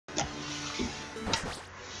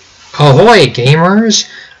Ahoy, gamers!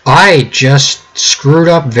 I just screwed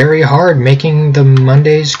up very hard making the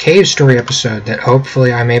Monday's Cave Story episode that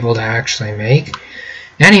hopefully I'm able to actually make.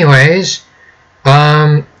 Anyways,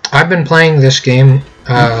 I've been playing this game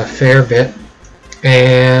a fair bit,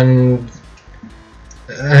 and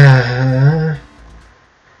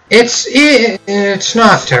it's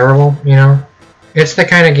not terrible, you know. It's the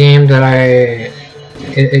kind of game that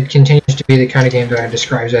it continues to be the kind of game that I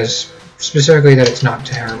describe as specifically that it's not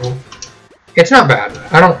terrible. It's not bad.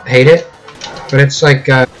 I don't hate it, but it's like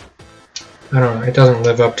I don't know. It doesn't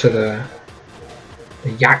live up to the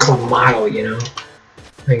Yakuza model, you know.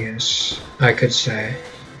 I guess I could say,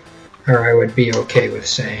 or I would be okay with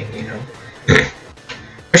saying, you know.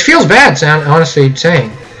 Which feels bad, honestly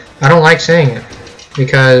saying. I don't like saying it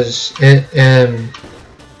because I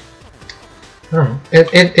don't know.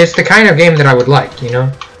 It's the kind of game that I would like, you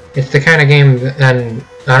know. It's the kind of game, and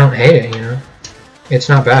I don't hate it, you know. It's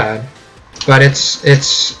not bad, but it's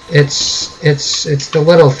the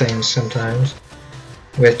little things sometimes,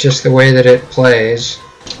 with just the way that it plays,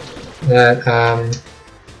 that I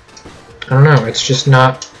don't know. It's just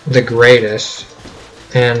not the greatest,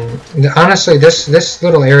 and honestly, this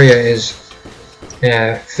little area is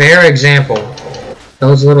a fair example.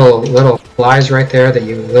 Those little flies right there that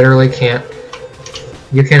you literally can't.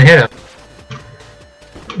 You can hit them.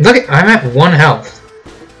 Look, I'm at 1 health.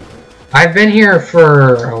 I've been here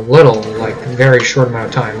for a little, like, very short amount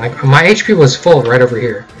of time. Like, my HP was full right over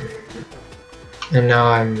here. And now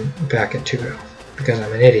I'm back at 2 health. Because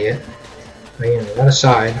I'm an idiot. But, you know, that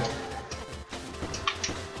aside.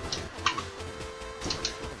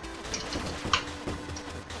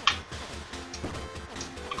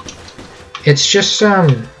 It's just,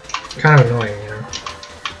 kind of annoying, you know.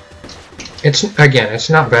 It's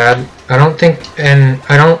not bad. I don't think, and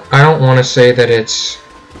I don't want to say that it's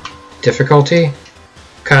difficulty,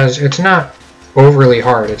 because it's not overly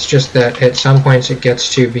hard. It's just that at some points it gets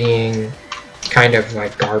to being kind of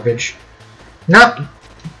like garbage. Not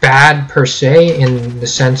bad per se in the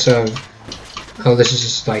sense of, oh, this is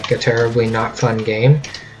just like a terribly not fun game,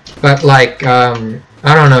 but like I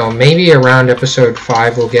don't know, maybe around episode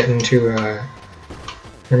 5 we'll get into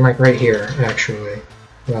and like right here actually.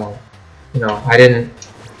 Well, you know, I didn't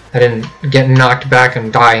get knocked back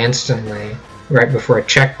and die instantly right before a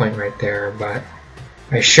checkpoint right there, but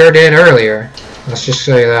I sure did earlier. Let's just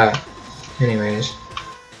say that. Anyways.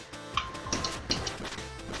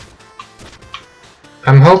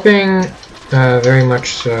 I'm hoping very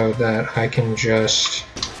much so that I can just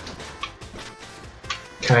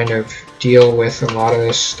kind of deal with a lot of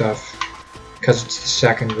this stuff because it's the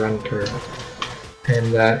second run through.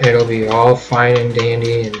 And that it'll be all fine and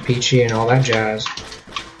dandy and peachy and all that jazz,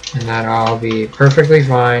 and that I'll be perfectly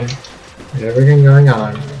fine with everything going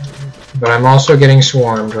on. But I'm also getting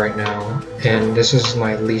swarmed right now, and this is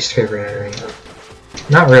my least favorite enemy.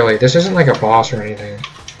 Not really, this isn't like a boss or anything.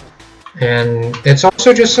 And it's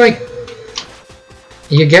also just like,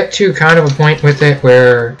 you get to kind of a point with it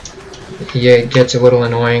where it gets a little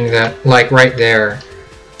annoying that, like right there,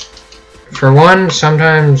 for one,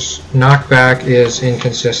 sometimes knockback is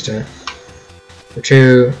inconsistent. For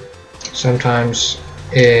two, sometimes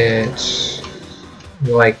it's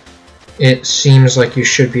like it seems like you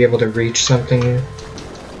should be able to reach something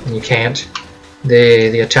and you can't.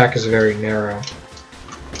 The attack is very narrow,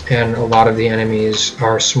 and a lot of the enemies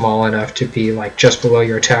are small enough to be like just below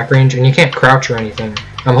your attack range, and you can't crouch or anything.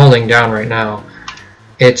 I'm holding down right now.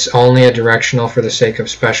 It's only a directional for the sake of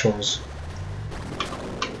specials.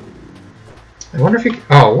 I wonder if you...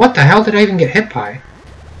 Oh, what the hell did I even get hit by?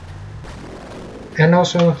 And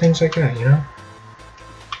also things like that, you know?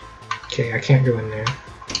 Okay, I can't go in there.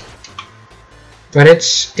 But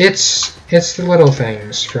it's the little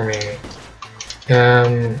things for me.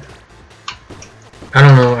 I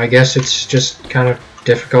don't know, I guess it's just kind of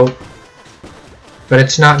difficult. But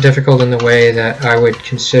it's not difficult in the way that I would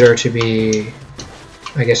consider to be,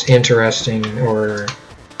 I guess, interesting, or...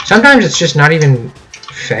 Sometimes it's just not even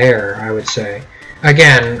fair, I would say.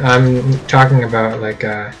 Again, I'm talking about like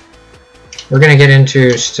we're gonna get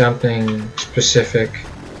into something specific.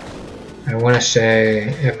 I want to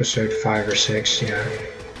say episode 5 or 6, yeah.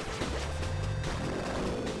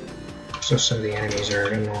 So some of the enemies are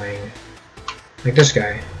annoying, like this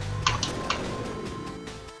guy.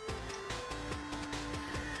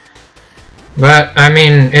 But I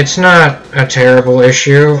mean, it's not a terrible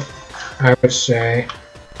issue, I would say.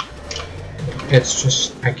 It's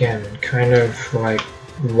just, again, kind of like,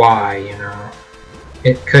 why, you know?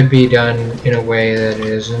 It could be done in a way that it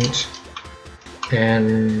isn't.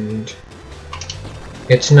 And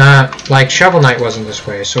it's not, like, Shovel Knight wasn't this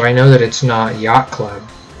way, so I know that it's not Yacht Club.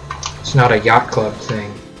 It's not a yacht club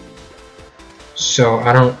thing. So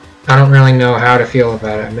I don't really know how to feel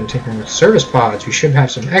about it. I've been tinkering with service pods. We should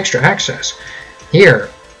have some extra access. Here,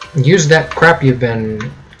 use that crap you've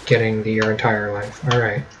been getting your entire life.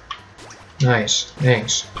 Alright. Nice.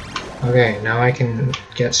 Thanks. Okay, now I can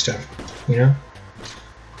get stuff. You know?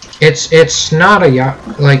 It's not a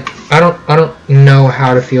yacht, like, I don't know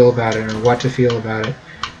how to feel about it or what to feel about it.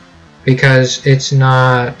 Because it's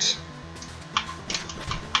not,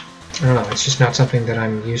 I don't know, it's just not something that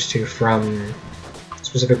I'm used to from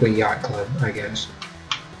specifically Yacht Club, I guess.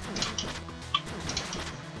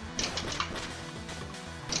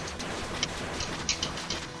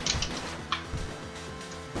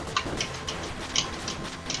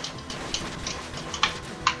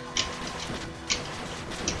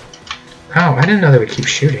 Ow, I didn't know they would keep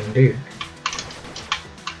shooting, dude.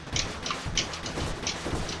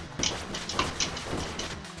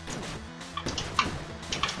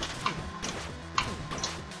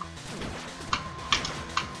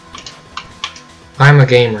 I'm a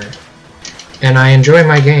gamer, and I enjoy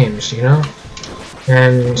my games, you know?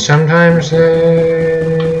 And sometimes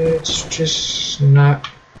it's just not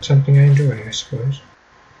something I enjoy, I suppose.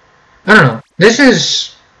 I don't know. This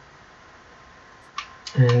is...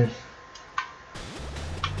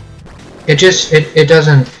 It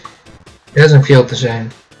doesn't feel the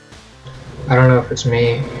same. I don't know if it's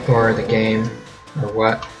me or the game or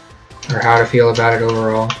what or how to feel about it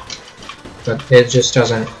overall, but it just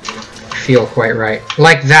doesn't feel quite right.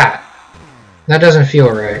 Like that. That doesn't feel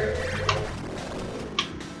right.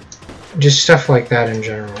 Just stuff like that in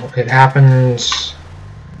general. It happens,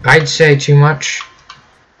 I'd say, too much,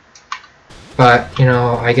 but you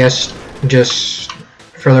know, I guess just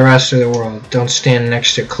for the rest of the world, don't stand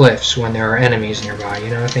next to cliffs when there are enemies nearby,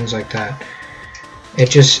 you know, things like that.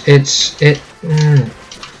 It just,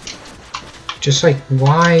 just like,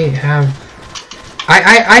 why have...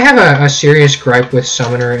 I have a serious gripe with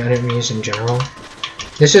summoner enemies in general.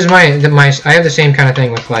 This is I have the same kind of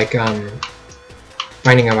thing with, like,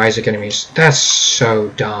 Binding of Isaac enemies. That's so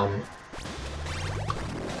dumb.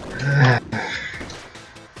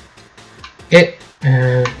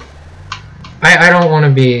 I don't want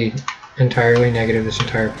to be entirely negative this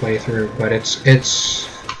entire playthrough, but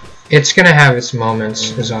it's gonna have its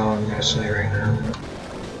moments, is all I'm gonna say right now.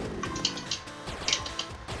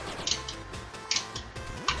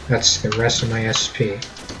 That's the rest of my SP.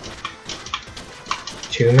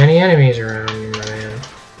 Too many enemies around me, man.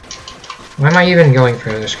 Why am I even going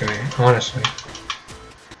for this guy, honestly?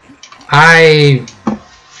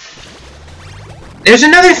 There's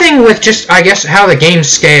another thing with just, I guess, how the game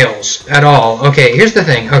scales at all. Okay, here's the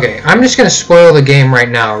thing. Okay, I'm just gonna spoil the game right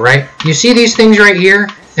now, right? You see these things right here?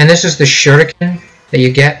 And this is the shuriken that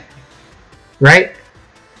you get, right?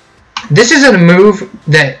 This is a move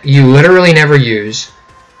that you literally never use.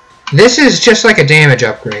 This is just like a damage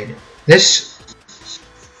upgrade. This...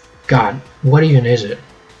 God, what even is it?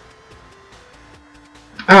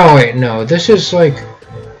 Oh wait, no, this is like...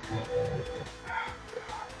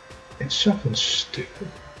 It's something stupid.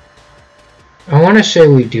 I want to say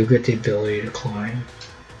we do get the ability to climb.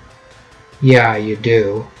 Yeah, you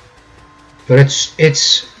do. But it's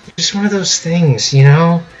just one of those things, you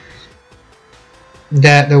know?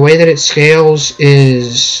 That the way that it scales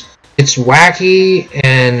is... It's wacky,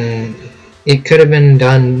 and it could have been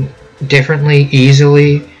done differently,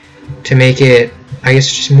 easily, to make it, I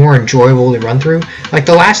guess, just more enjoyable to run through. Like,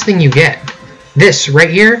 the last thing you get, this right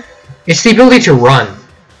here, it's the ability to run.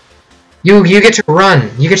 You get to run.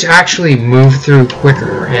 You get to actually move through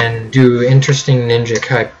quicker and do interesting ninja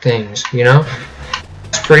type things, you know?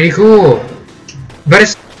 It's pretty cool. But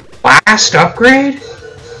it's the last upgrade?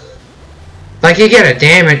 Like, you get a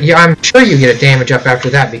damage... Yeah, I'm sure you get a damage up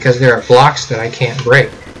after that because there are blocks that I can't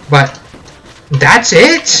break. But that's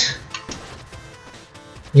it?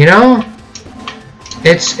 You know?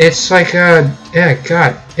 It's like a... Yeah,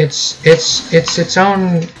 God. It's its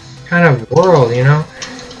own kind of world, you know?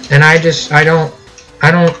 And I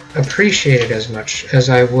don't appreciate it as much as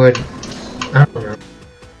I would... I don't know.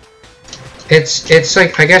 It's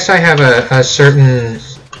like, I guess I have a certain...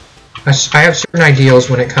 I have certain ideals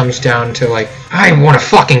when it comes down to, like, I want to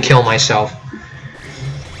fucking kill myself.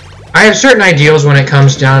 I have certain ideals when it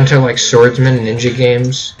comes down to, like, swordsman ninja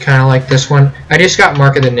games, kind of like this one. I just got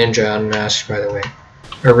Mark of the Ninja unmasked, by the way.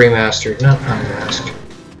 Or remastered, not unmasked.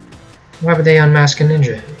 Why would they unmask a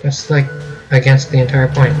ninja? That's, like, against the entire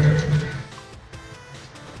point.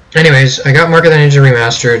 Anyways, I got Mark of the Ninja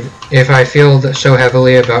remastered. If I feel so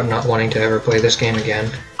heavily about not wanting to ever play this game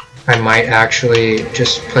again, I might actually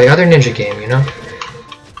just play other ninja game, you know?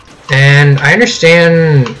 And I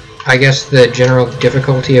understand I guess, the general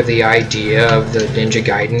difficulty of the idea of the Ninja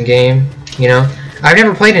Gaiden game, you know? I've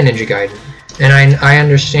never played a Ninja Gaiden, and I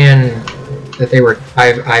understand that they were,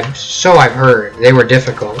 I've heard, they were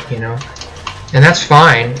difficult, you know? And that's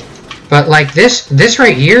fine, but like this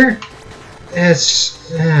right here,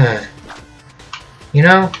 it's, you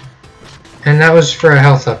know? And that was for a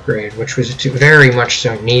health upgrade, which was very much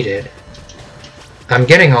so needed. I'm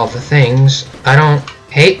getting all the things. I don't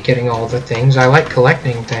hate getting all the things. I like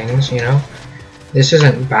collecting things, you know? This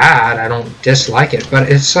isn't bad. I don't dislike it, but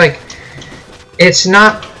it's like, it's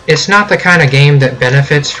not the kind of game that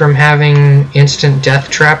benefits from having instant death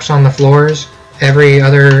traps on the floors. Every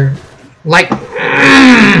other, like,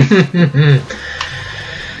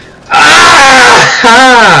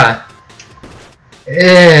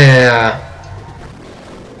 yeah.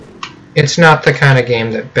 It's not the kind of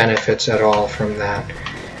game that benefits at all from that.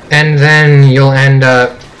 And then you'll end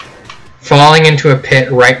up falling into a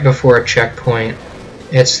pit right before a checkpoint.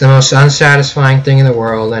 It's the most unsatisfying thing in the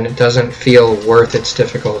world, and it doesn't feel worth its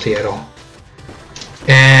difficulty at all.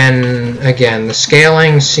 And again, the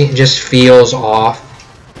scaling just feels off.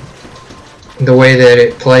 The way that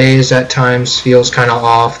it plays at times feels kind of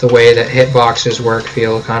off. The way that hitboxes work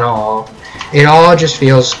feel kind of off. It all just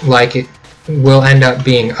feels like it will end up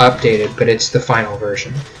being updated, but it's the final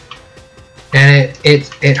version. And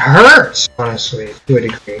it hurts, honestly, to a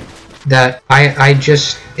degree. That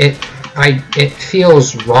it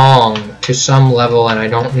feels wrong to some level, and I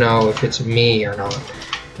don't know if it's me or not.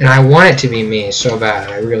 And I want it to be me so bad,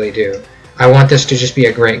 I really do. I want this to just be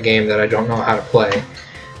a great game that I don't know how to play.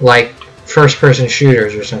 Like first-person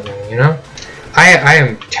shooters or something, you know? I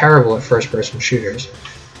am terrible at first-person shooters.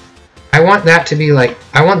 I want that to be like,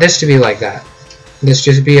 I want this to be like that. This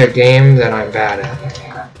just be a game that I'm bad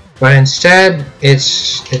at. But instead,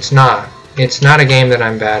 it's not. It's not a game that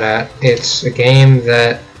I'm bad at. It's a game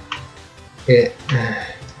that it's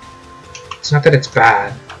not that it's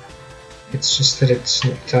bad. It's just that it's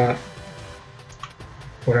not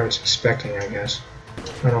what I was expecting, I guess.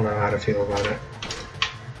 I don't know how to feel about it.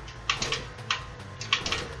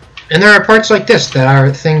 And there are parts like this that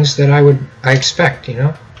are things that I expect, you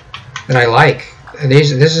know? That I like.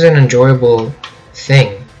 This is an enjoyable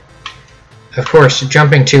thing. Of course,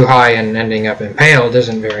 jumping too high and ending up impaled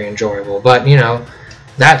isn't very enjoyable, but, you know,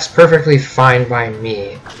 that's perfectly fine by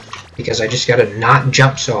me, because I just gotta not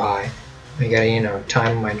jump so high. I gotta, you know,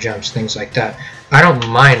 time my jumps, things like that. I don't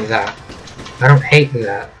mind that. I don't hate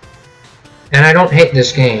that. And I don't hate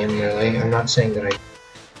this game, really. I'm not saying that I...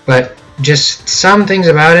 But just some things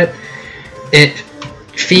about it, it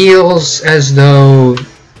feels as though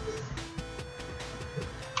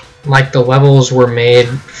like the levels were made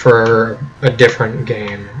for a different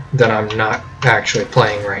game that I'm not actually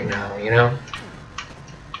playing right now, you know?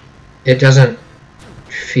 It doesn't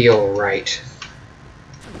feel right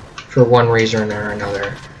for one reason or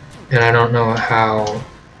another, and I don't know how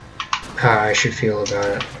I should feel about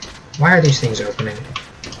it. Why are these things opening?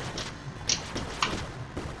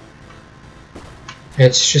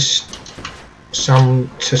 It's just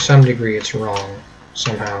to some degree it's wrong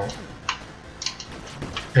somehow.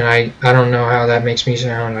 And I don't know how that makes me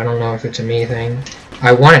sound. I don't know if it's a me thing.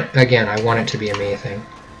 I want it, again, I want it to be a me thing.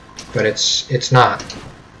 But it's not.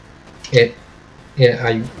 I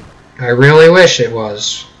really wish it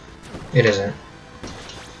was. It isn't.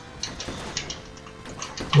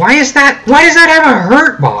 Why does that have a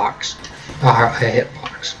hurt box? A hit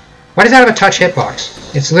box. Why does that have a touch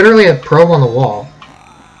hitbox? It's literally a probe on the wall.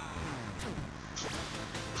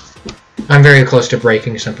 I'm very close to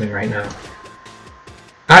breaking something right now.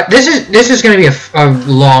 This is going to be a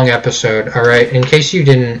long episode, alright? In case you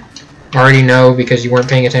didn't already know because you weren't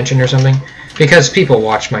paying attention or something. Because people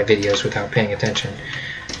watch my videos without paying attention.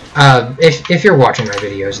 If you're watching my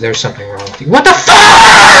videos, there's something wrong with you. What the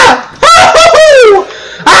fuck?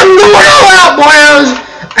 I'm going all out, boyos!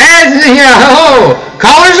 And, yeah, oh,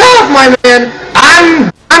 collars off, my man!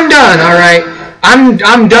 I'm done, alright?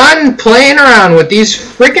 I'm done playing around with these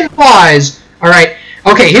freaking flies, alright?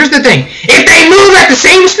 Okay, here's the thing. If they move at the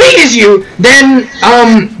same speed as you, then,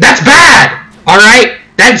 that's bad, alright?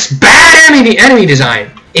 That's bad enemy design.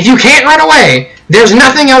 If you can't run away, there's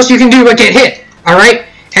nothing else you can do but get hit, alright?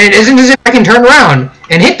 And it isn't as if I can turn around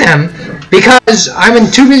and hit them, because I'm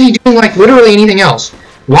too busy doing, like, literally anything else.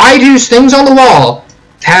 Why do things on the wall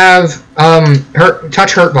have,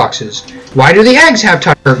 touch hurt boxes? Why do the eggs have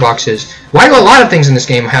touch hurt boxes? Why do a lot of things in this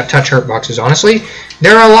game have touch hurt boxes, honestly?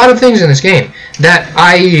 There are a lot of things in this game that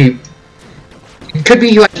could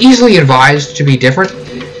be like easily advised to be different,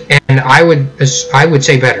 and I would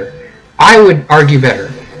say better. I would argue better.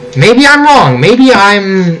 Maybe I'm wrong. Maybe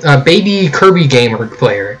I'm a baby Kirby gamer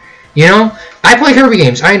player, You know? I play Kirby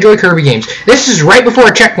games. I enjoy Kirby games. This is right before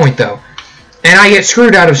a checkpoint, though. And I get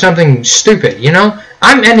screwed out of something stupid, you know?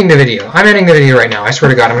 I'm ending the video. I'm ending the video right now. I swear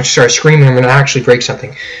to God, I'm going to start screaming. I'm going to actually break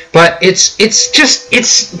something. But it's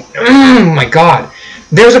oh my God.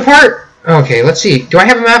 There's a part... Okay, let's see. Do I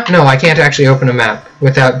have a map? No, I can't actually open a map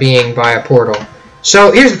without being by a portal.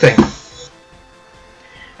 So, here's the thing.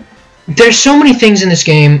 There's so many things in this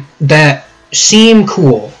game that seem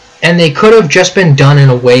cool, and they could have just been done in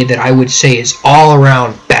a way that I would say is all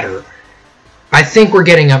around better. I think we're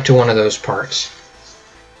getting up to one of those parts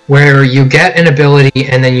where you get an ability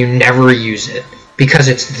and then you never use it because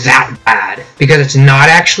it's that bad, because it's not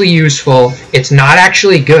actually useful, it's not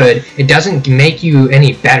actually good, it doesn't make you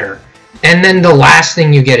any better, and then the last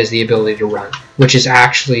thing you get is the ability to run, which is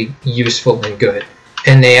actually useful and good,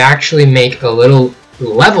 and they actually make a little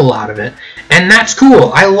level out of it, and that's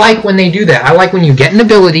cool. I like when they do that. I like when you get an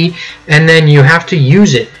ability and then you have to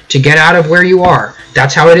use it to get out of where you are.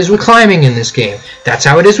 That's how it is with climbing in this game. That's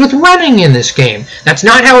how it is with running in this game. That's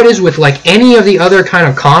not how it is with like any of the other kind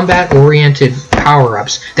of combat-oriented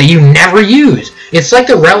power-ups that you never use. It's like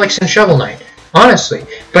the relics in Shovel Knight, honestly.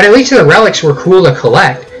 But at least the relics were cool to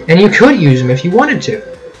collect, and you could use them if you wanted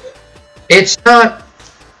to. It's not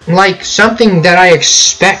like something that I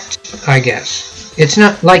expect, I guess. It's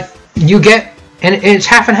not like you get, and it's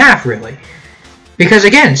half and half, really. Because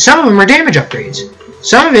again, some of them are damage upgrades.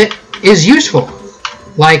 Some of it is useful.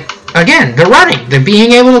 Like, again, the running, the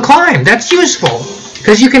being able to climb, that's useful.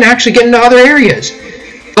 Because you can actually get into other areas.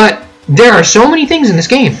 But there are so many things in this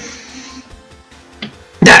game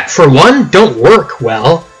that, for one, don't work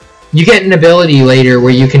well. You get an ability later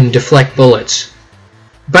where you can deflect bullets.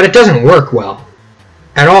 But it doesn't work well.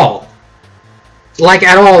 At all. Like,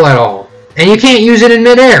 at all. And you can't use it in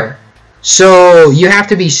midair. So you have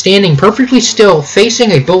to be standing perfectly still,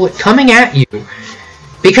 facing a bullet coming at you.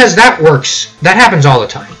 Because that works. That happens all the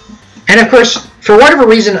time. And of course, for whatever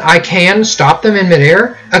reason, I can stop them in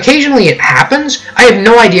midair. Occasionally it happens. I have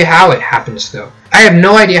no idea how it happens, though. I have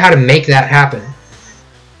no idea how to make that happen.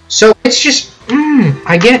 So it's just,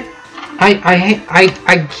 I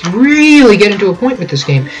really get into a point with this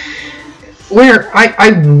game where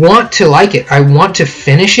I want to like it. I want to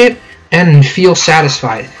finish it and feel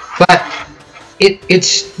satisfied. But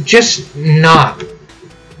it's just not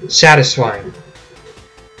satisfying.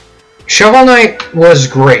 Shovel Knight was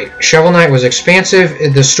great. Shovel Knight was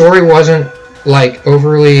expansive. The story wasn't like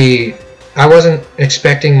overly... I wasn't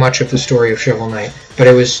expecting much of the story of Shovel Knight, but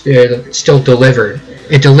it was still delivered.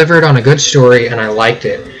 It delivered on a good story, and I liked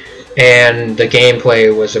it. And the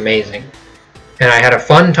gameplay was amazing. And I had a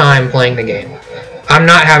fun time playing the game. I'm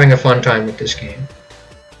not having a fun time with this game.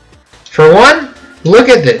 For one, look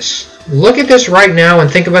at this. Look at this right now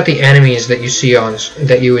and think about the enemies that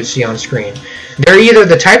you would see on screen. They're either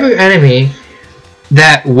the type of enemy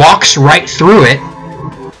that walks right through it,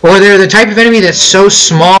 or they're the type of enemy that's so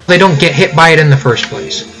small they don't get hit by it in the first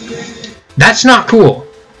place. That's not cool.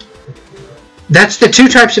 That's the two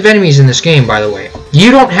types of enemies in this game, by the way. You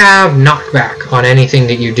don't have knockback on anything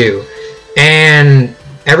that you do, and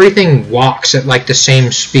everything walks at like the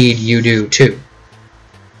same speed you do too.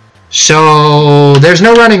 So there's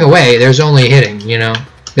no running away, there's only hitting, you know.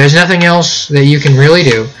 There's nothing else that you can really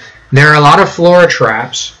do. There are a lot of flora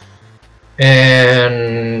traps,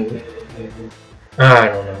 and I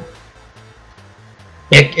don't know.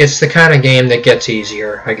 It's the kind of game that gets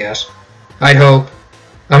easier, I guess. I'd hope.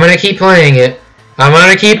 I'm going to keep playing it. I'm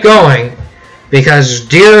going to keep going. Because,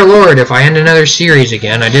 dear Lord, if I end another series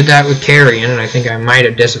again, I did that with Carrion, and I think I might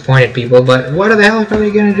have disappointed people, but what the hell are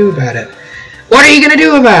they going to do about it? What are you going to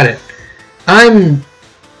do about it? I'm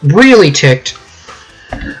really ticked.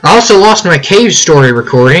 I also lost my cave story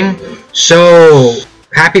recording, so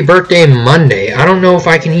happy birthday Monday. I don't know if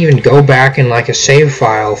I can even go back in like a save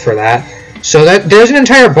file for that. So there's an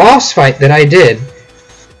entire boss fight that I did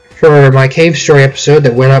for my cave story episode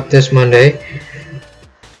that went up this Monday.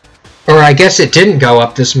 Or I guess it didn't go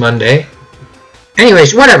up this Monday.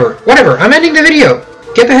 Anyways, whatever. I'm ending the video.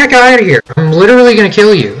 Get the heck out of here. I'm literally going to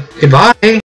kill you. Goodbye.